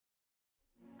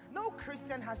No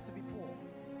Christian has to be poor.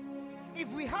 If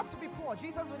we had to be poor,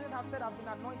 Jesus wouldn't have said, I've been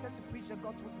anointed to preach the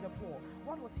gospel to the poor.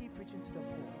 What was he preaching to the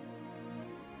poor?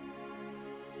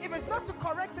 If it's not to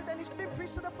correct it, then he shouldn't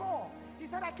preach to the poor. He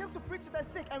said, I came to preach to the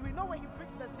sick. And we know when he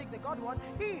preached to the sick, that God would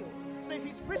heal. So if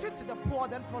he's preaching to the poor,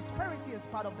 then prosperity is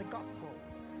part of the gospel.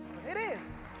 It is.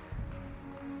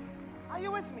 Are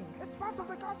you with me? It's part of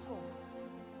the gospel.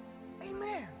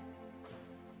 Amen.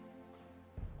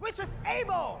 Which is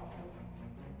able.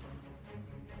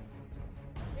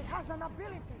 It has an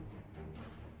ability.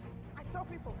 I tell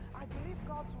people, I believe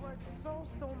God's word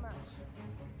so much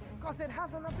because it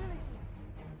has an ability.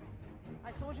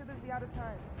 I told you this the other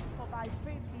time. For by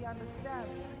faith we understand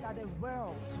that the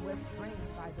worlds were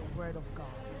framed by the word of God.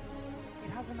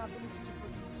 It has an ability to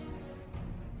produce.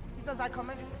 He says, I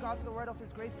commend you to God, to the word of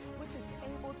his grace, which is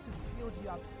able to build you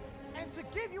up and to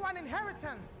give you an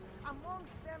inheritance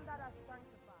amongst them that are sanctified.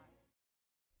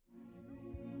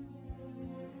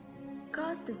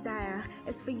 God's desire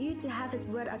is for you to have his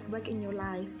word at work in your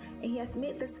life, and he has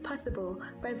made this possible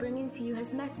by bringing to you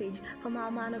his message from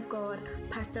our man of God,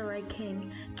 Pastor Roy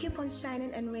King. Keep on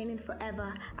shining and reigning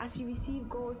forever as you receive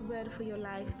God's word for your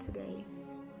life today.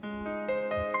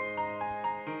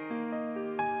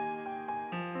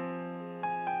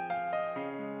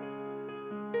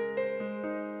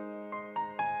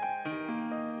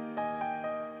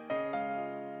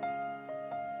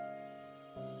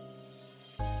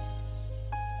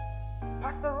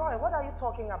 Pastor Roy, what are you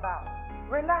talking about?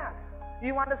 Relax.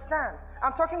 You understand?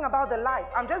 I'm talking about the life.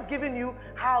 I'm just giving you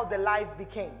how the life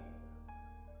became.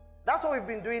 That's what we've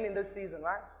been doing in this season,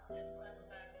 right?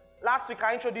 Last week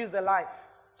I introduced the life.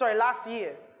 Last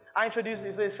year I introduced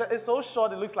it. It's so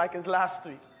short it looks like it's last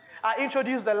week. I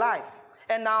introduced the life.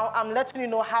 And now I'm letting you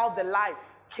know how the life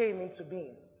came into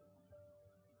being.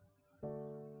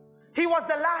 He was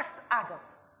the last Adam,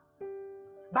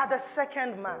 but the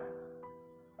second man.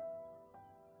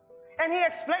 And he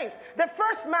explains, the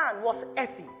first man was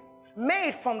earthy,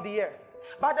 made from the earth.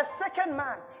 But the second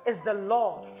man is the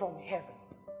Lord from heaven.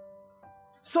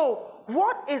 So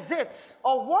what is it,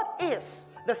 or what is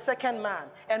the second man,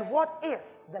 and what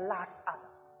is the last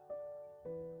Adam?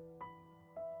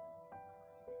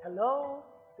 Hello?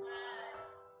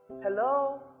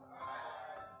 Hello?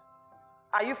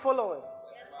 Are you following?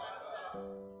 Yes,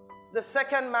 the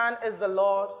second man is the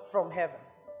Lord from heaven.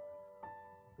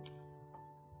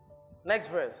 Next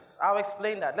verse. I'll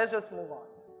explain that. Let's just move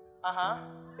on.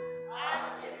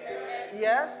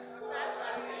 Yes.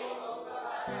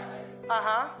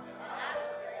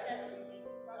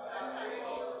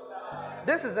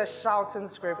 This is a shouting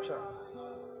scripture.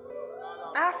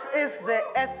 As is the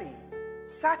earthy,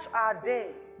 such are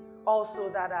they also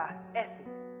that are earthy.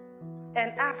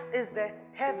 And as is the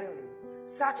heavenly,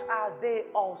 such are they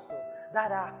also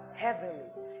that are heavenly.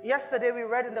 Yesterday we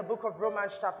read in the book of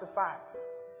Romans chapter 5.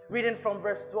 Reading from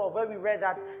verse 12, where we read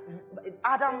that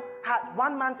Adam had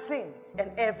one man sinned and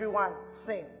everyone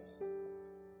sinned.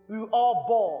 We all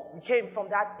bore, we came from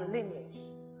that lineage.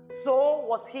 So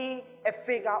was he a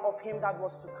figure of him that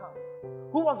was to come,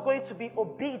 who was going to be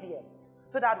obedient,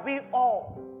 so that we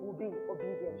all will be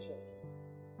obedient children.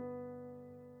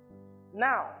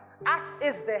 Now, as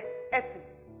is the earthy,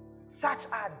 such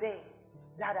are they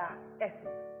that are earthy.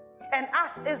 And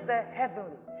as is the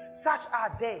heavenly, such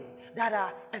are they that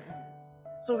are heavenly.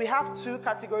 So we have two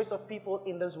categories of people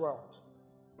in this world.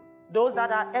 Those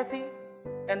that are earthy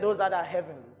and those that are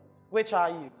heavenly. Which are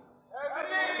you?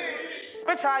 Heavenly.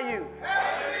 Which are you?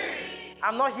 Heavenly.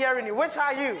 I'm not hearing you. Which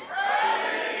are you?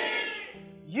 Heavenly.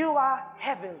 You are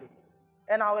heavenly.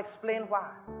 And I'll explain why.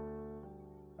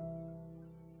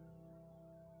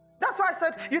 That's why I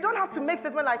said you don't have to make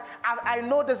statement like, I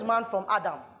know this man from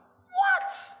Adam.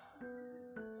 What?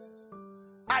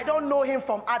 I don't know him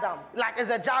from Adam. Like, it's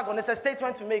a jargon, it's a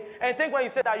statement to make. And I think when you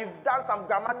say that you've done some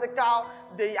grammatical,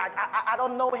 I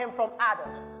don't know him from Adam.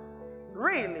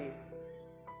 Really?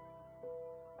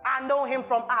 I know him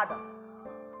from Adam.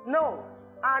 No,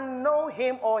 I know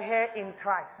him or her in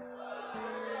Christ.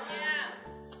 Yeah.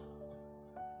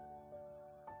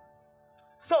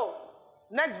 So,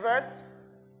 next verse.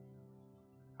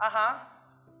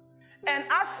 And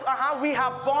as we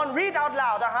have born, read out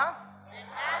loud, And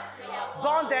as we have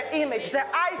born the image, the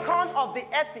icon of the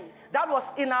earthy that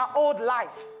was in our old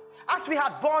life. As we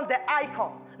had born the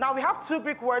icon. Now we have two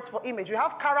Greek words for image. We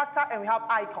have character and we have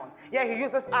icon. Yeah, he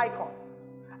uses icon.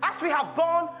 As we have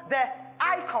born the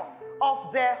icon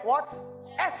of the what?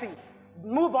 Earthy.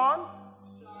 Move on.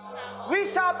 We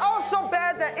shall also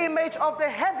bear the image of the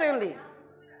heavenly.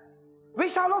 We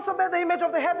shall also bear the image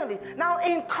of the heavenly. Now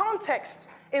in context,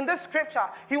 In this scripture,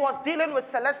 he was dealing with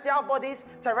celestial bodies,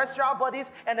 terrestrial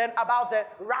bodies, and then about the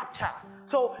rapture.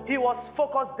 So he was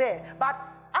focused there. But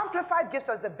Amplified gives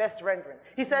us the best rendering.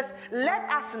 He says, let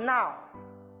us now,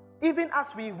 even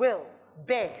as we will,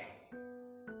 bear.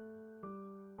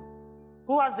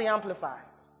 Who has the Amplified?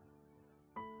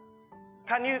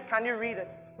 Can you read it?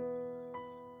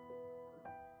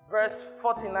 Verse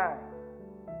 49.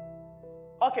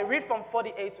 Okay, read from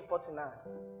 48 to 49.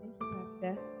 Thank you,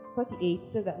 Pastor. 48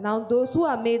 says that, now those who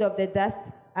are made of the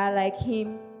dust are like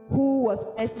him who was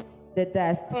first the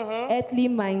dust, earthly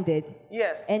minded.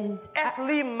 Yes. And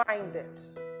earthly minded.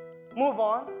 Move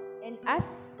on. And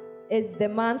as is the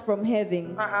man from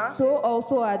heaven, so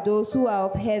also are those who are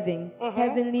of heaven,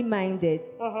 heavenly minded.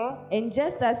 And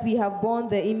just as we have borne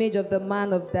the image of the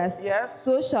man of dust,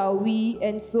 so shall we,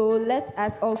 and so let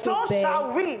us also bear. So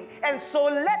shall we, and so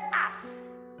let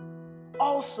us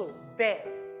also bear.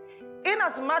 In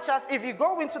as much as, if you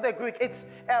go into the Greek, it's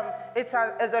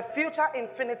a future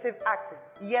infinitive active,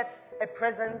 yet a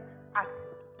present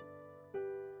active.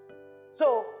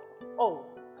 So,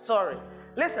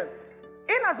 listen.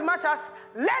 In as much as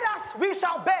let us, we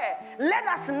shall bear. Let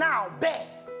us now bear.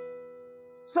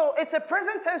 So it's a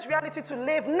present tense reality to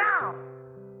live now.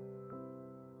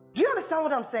 Do you understand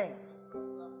what I'm saying?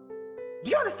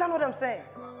 Do you understand what I'm saying?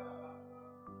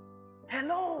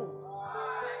 Hello.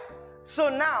 So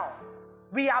now,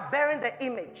 we are bearing the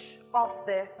image of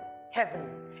the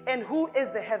heavenly. And who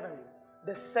is the heavenly?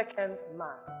 The second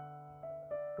man.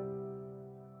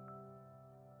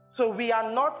 So we are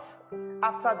not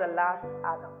after the last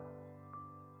Adam.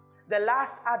 The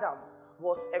last Adam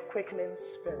was a quickening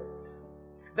spirit.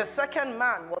 The second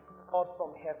man was God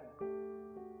from heaven.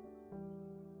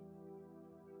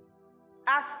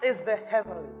 As is the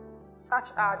heavenly, such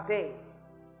are they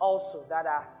also that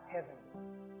are heavenly.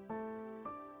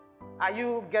 Are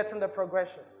you getting the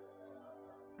progression?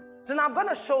 So now I'm going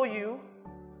to show you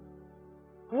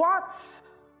what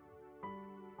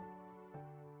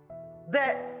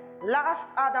the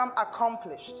last Adam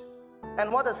accomplished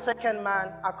and what the second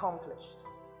man accomplished.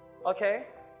 Okay?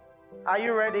 Are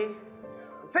you ready?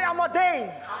 Say, I'm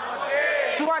ordained,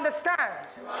 to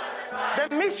understand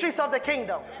the mysteries of the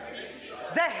kingdom,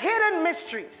 the hidden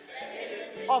mysteries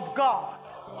of God.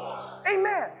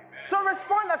 Amen. So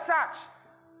respond as such.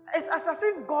 It's as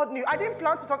if God knew. I didn't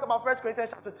plan to talk about 1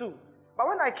 Corinthians chapter 2. But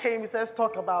when I came, he says,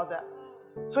 talk about that.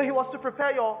 So he was to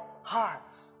prepare your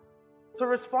hearts. So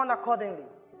respond accordingly.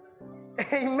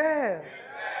 Amen.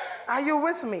 Are you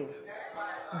with me?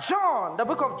 John, the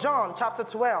book of John, chapter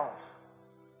 12.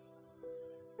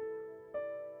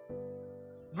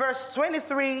 Verse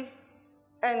 23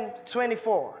 and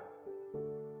 24.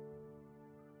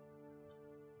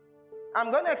 I'm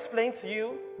going to explain to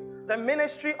you the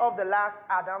ministry of the last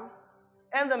Adam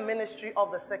and the ministry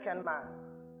of the second man.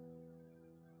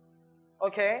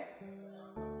 Okay?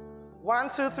 1,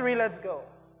 2, 3, let's go.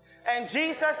 And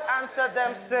Jesus answered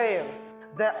them, saying,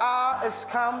 the hour is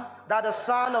come that the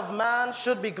Son of Man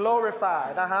should be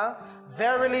glorified.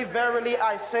 Verily, verily,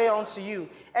 I say unto you,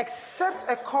 except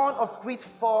a corn of wheat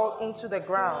fall into the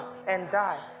ground and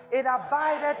die, it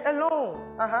abideth alone.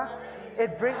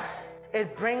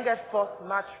 It bringeth forth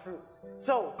much fruit.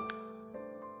 So,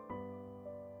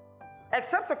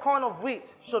 except a corn of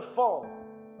wheat should fall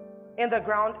in the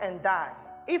ground and die.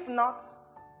 If not,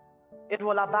 it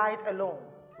will abide alone.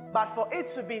 But for it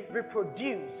to be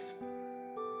reproduced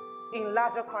in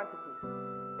larger quantities,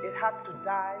 it had to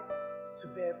die to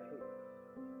bear fruits.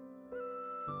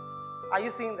 Are you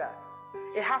seeing that?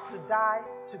 It had to die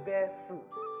to bear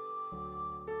fruits.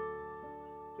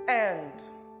 And,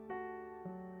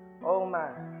 oh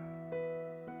man,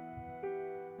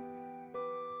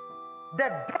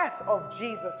 the death of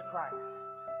Jesus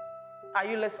Christ, are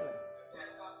you listening?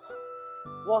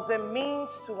 Was a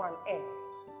means to an end.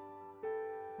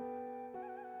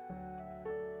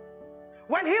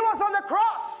 When he was on the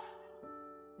cross,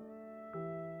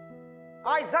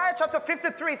 Isaiah chapter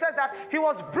 53 says that he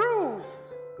was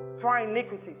bruised for our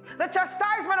iniquities. The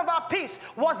chastisement of our peace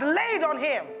was laid on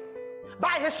him.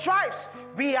 By his stripes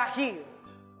we are healed.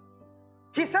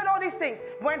 He said all these things.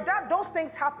 When those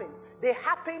things happened, they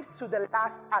happened to the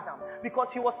last Adam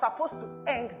because he was supposed to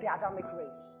end the Adamic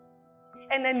race.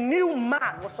 And a new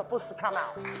man was supposed to come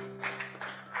out.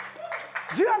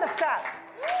 Do you understand?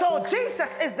 So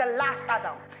Jesus is the last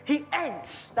Adam. He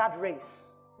ends that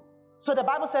race. So the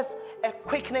Bible says a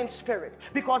quickening spirit,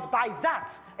 because by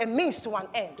that, a means to an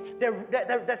end.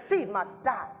 The seed must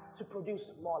die to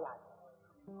produce more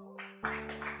life.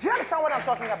 Do you understand what I'm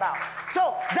talking about?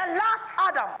 So the last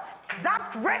Adam,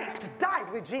 that race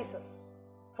died with Jesus.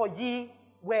 For ye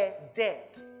were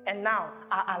dead and now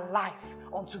are alive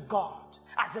unto God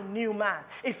as a new man.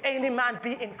 If any man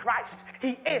be in Christ,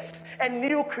 he is a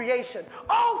new creation.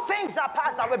 All things are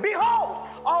passed away. Behold,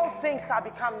 all things are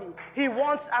become new. He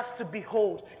wants us to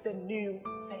behold the new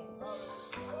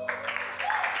things.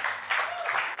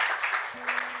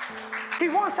 He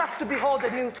wants us to behold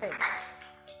the new things.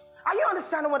 Are you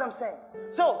understanding what I'm saying?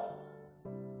 So,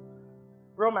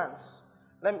 Romans,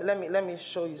 let me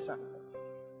show you something.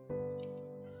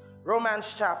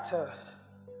 Romans chapter,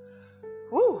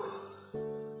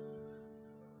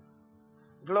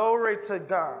 glory to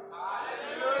God.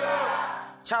 Hallelujah.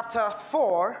 Chapter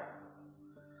 4,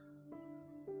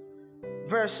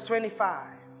 verse 25.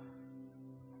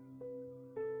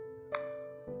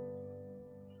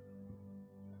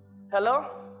 Hello?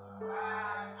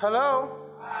 Hello?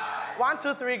 1,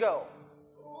 2, 3, go.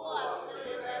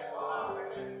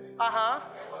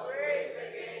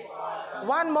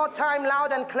 One more time,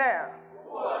 loud and clear.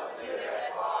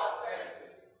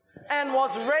 And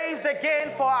was raised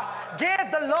again for,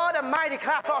 gave the Lord a mighty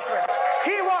clap offering.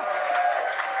 He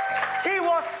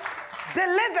was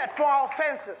delivered for our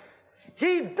offenses.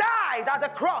 He died at the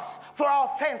cross for our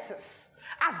offenses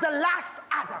as the last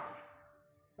Adam.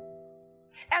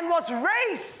 And was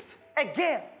raised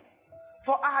again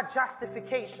for our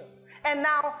justification. And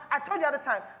now, I told you the other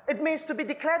time, it means to be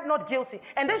declared not guilty.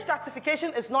 And this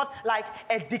justification is not like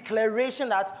a declaration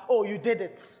that, oh, you did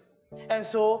it. And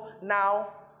so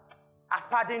now, I've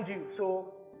pardoned you,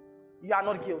 so you are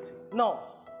not guilty. No.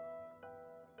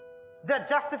 The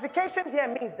justification here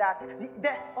means that,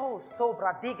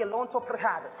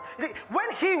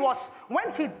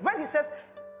 when he says,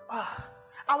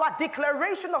 our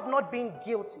declaration of not being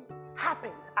guilty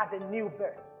happened at the new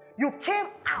birth. You came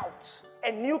out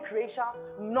a new creation,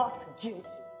 not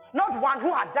guilty. Not one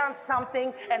who had done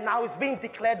something and now is being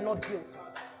declared not guilty.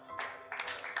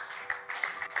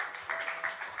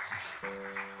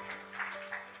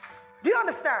 Do you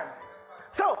understand?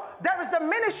 So, there is the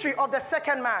ministry of the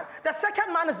second man. The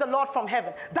second man is the Lord from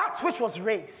heaven, that which was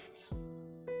raised.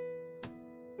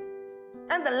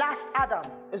 And the last Adam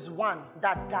is one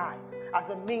that died as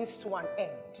a means to an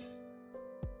end.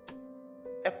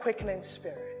 A quickening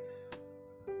spirit.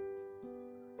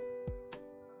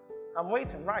 I'm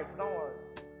waiting, right? Don't worry.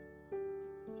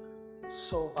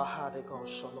 So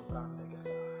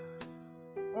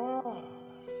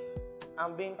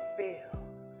I'm being filled.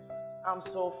 I'm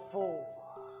so full.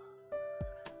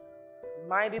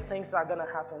 Mighty things are gonna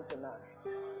happen tonight.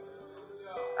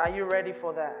 Are you ready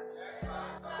for that?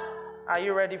 Are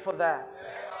you ready for that?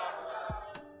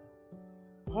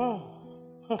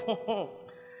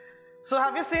 So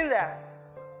have you seen that?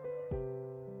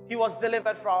 He was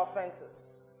delivered for our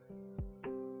offenses.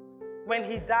 When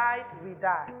he died, we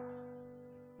died.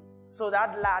 So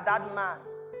that man,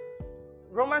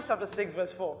 Romans chapter 6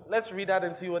 verse 4. Let's read that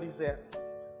and see what he said.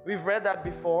 We've read that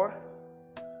before.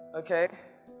 Okay.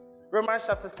 Romans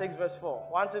chapter 6 verse 4.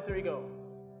 1, 2, 3, go.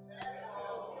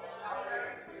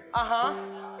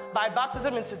 By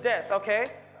baptism into death,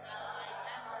 okay?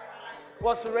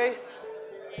 Was raised.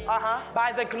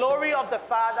 By the glory of the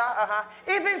Father.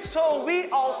 Even so, we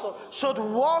also should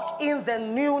walk in the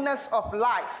newness of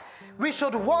life. We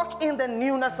should walk in the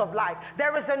newness of life.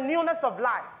 There is a newness of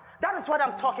life. That is what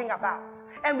I'm talking about.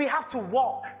 And we have to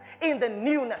walk in the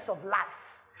newness of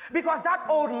life. Because that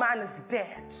old man is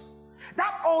dead.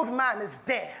 That old man is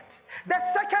dead. The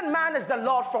second man is the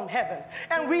Lord from heaven.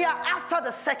 And we are after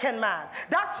the second man.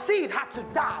 That seed had to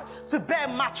die to bear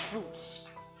much fruits.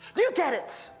 Do you get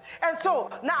it? And so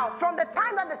now, from the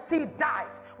time that the seed died,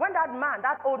 when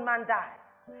that old man died,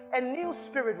 a new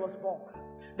spirit was born.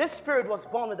 This spirit was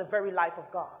born with the very life of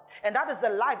God. And that is the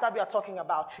life that we are talking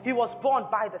about. He was born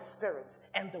by the Spirit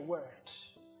and the Word.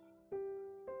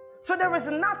 So there is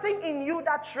nothing in you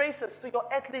that traces to your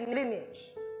earthly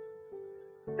lineage.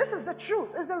 This is the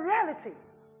truth. It's the reality.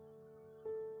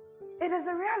 It is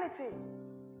the reality.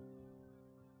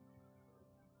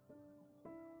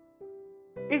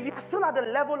 If you're still at the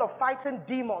level of fighting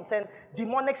demons and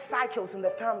demonic cycles in the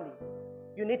family,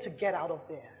 you need to get out of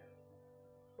there.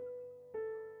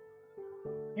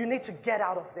 You need to get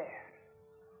out of there.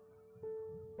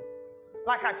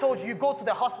 Like I told you, you go to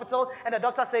the hospital and the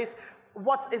doctor says,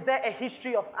 is there a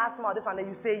history of asthma? This, and then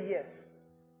you say yes.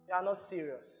 You are not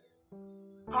serious.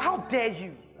 How dare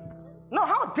you? No,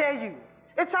 how dare you?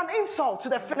 It's an insult to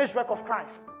the finished work of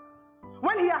Christ.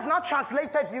 When he has now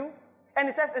translated you, and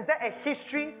he says, is there a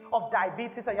history of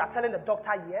diabetes? And you are telling the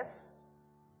doctor yes?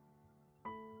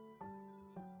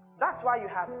 That's why you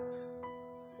have it.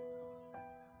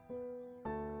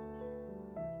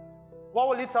 What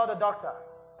will you tell the doctor?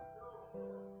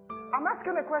 I'm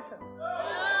asking a question.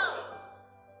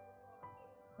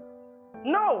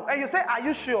 No. And you say, are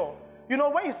you sure? You know,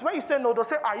 when you say no, they'll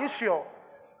say, are you sure?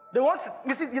 They want to,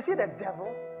 you see the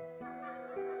devil?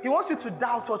 He wants you to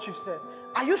doubt what you've said.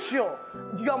 Are you sure?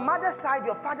 Your mother's side,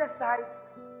 your father's side?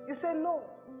 You say no.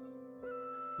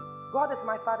 God is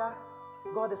my father.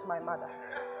 God is my mother.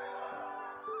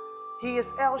 He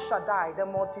is El Shaddai, the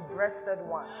multi-breasted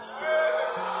one.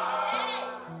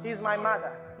 He's my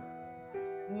mother.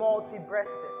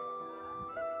 Multi-breasted.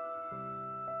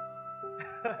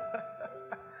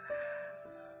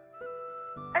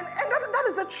 and that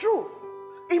is the truth.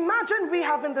 Imagine we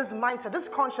having this mindset, this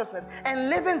consciousness, and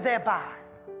living thereby.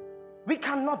 We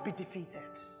cannot be defeated.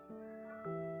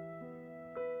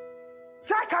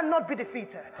 Say, I cannot be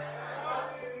defeated.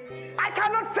 I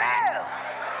cannot fail.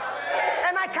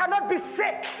 And I cannot be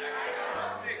sick.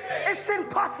 It's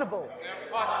impossible.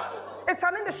 It's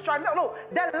an indestructible. No,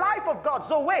 the life of God,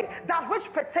 Zoe, that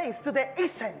which pertains to the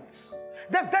essence,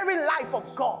 the very life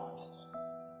of God,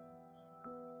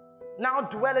 now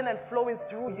dwelling and flowing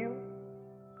through you.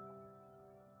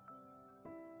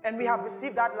 And we have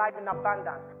received that life in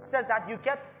abundance. It says that you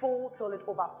get full till it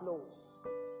overflows.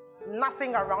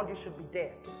 Nothing around you should be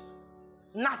dead.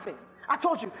 Nothing. I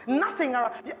told you, nothing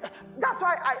around. That's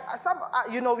why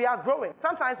we are growing.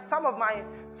 Sometimes some of my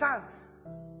sons,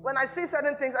 when I see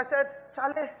certain things, I said,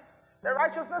 Charlie, the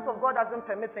righteousness of God doesn't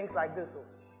permit things like this. So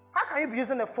how can you be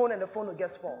using a phone and the phone will get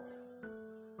spoiled?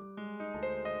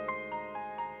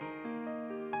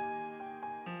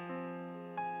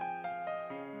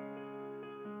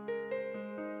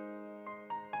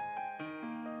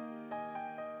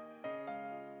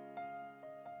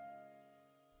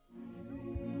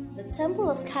 The Temple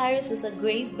of Charis is a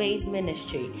grace-based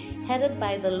ministry headed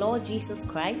by the Lord Jesus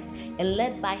Christ and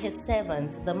led by his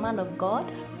servant, the man of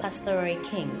God, Pastor Roy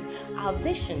King. Our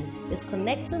vision is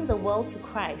connecting the world to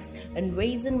Christ and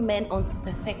raising men unto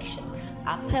perfection.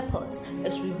 Our purpose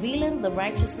is revealing the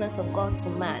righteousness of God to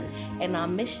man, and our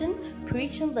mission,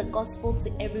 preaching the gospel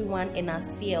to everyone in our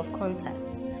sphere of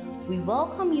contact. We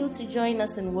welcome you to join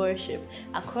us in worship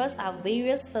across our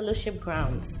various fellowship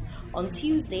grounds. On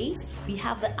Tuesdays, we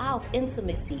have the Hour of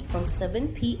Intimacy from 7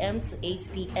 p.m. to 8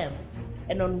 p.m.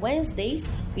 And on Wednesdays,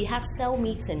 we have cell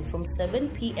meeting from 7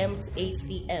 p.m. to 8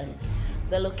 p.m.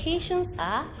 The locations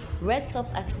are Red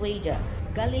Top at Waja,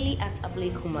 Galilee at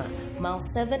Ablekuma, Mile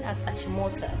 7 at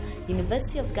Achimota,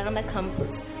 University of Ghana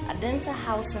Campus, Adenta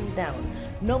House and Down,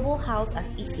 Noble House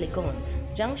at East Legon,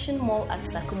 Junction Mall at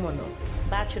Sakumono,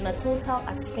 Bachuna Total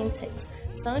at Spintex,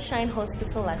 Sunshine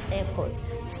Hospital at Airport,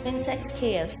 Spintex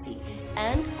KFC,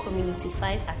 and Community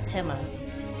 5 at Tema.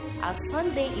 Our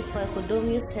Sunday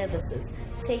Ipakodomio services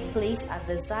take place at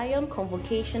the Zion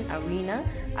Convocation Arena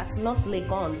at North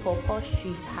Legon, Pawpaw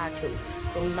Street, Harjo,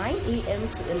 from 9 a.m.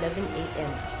 to 11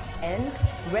 a.m. and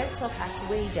Red Top at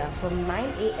Waja from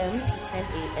 9 a.m. to 10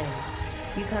 a.m.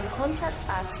 You can contact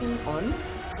our team on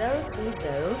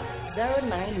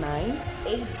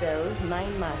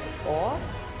 020-099-8099 or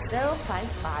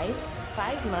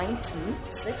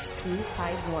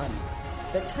 055-592-6251.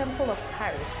 The Temple of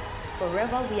Charis,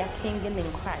 forever we are kinging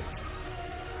in Christ.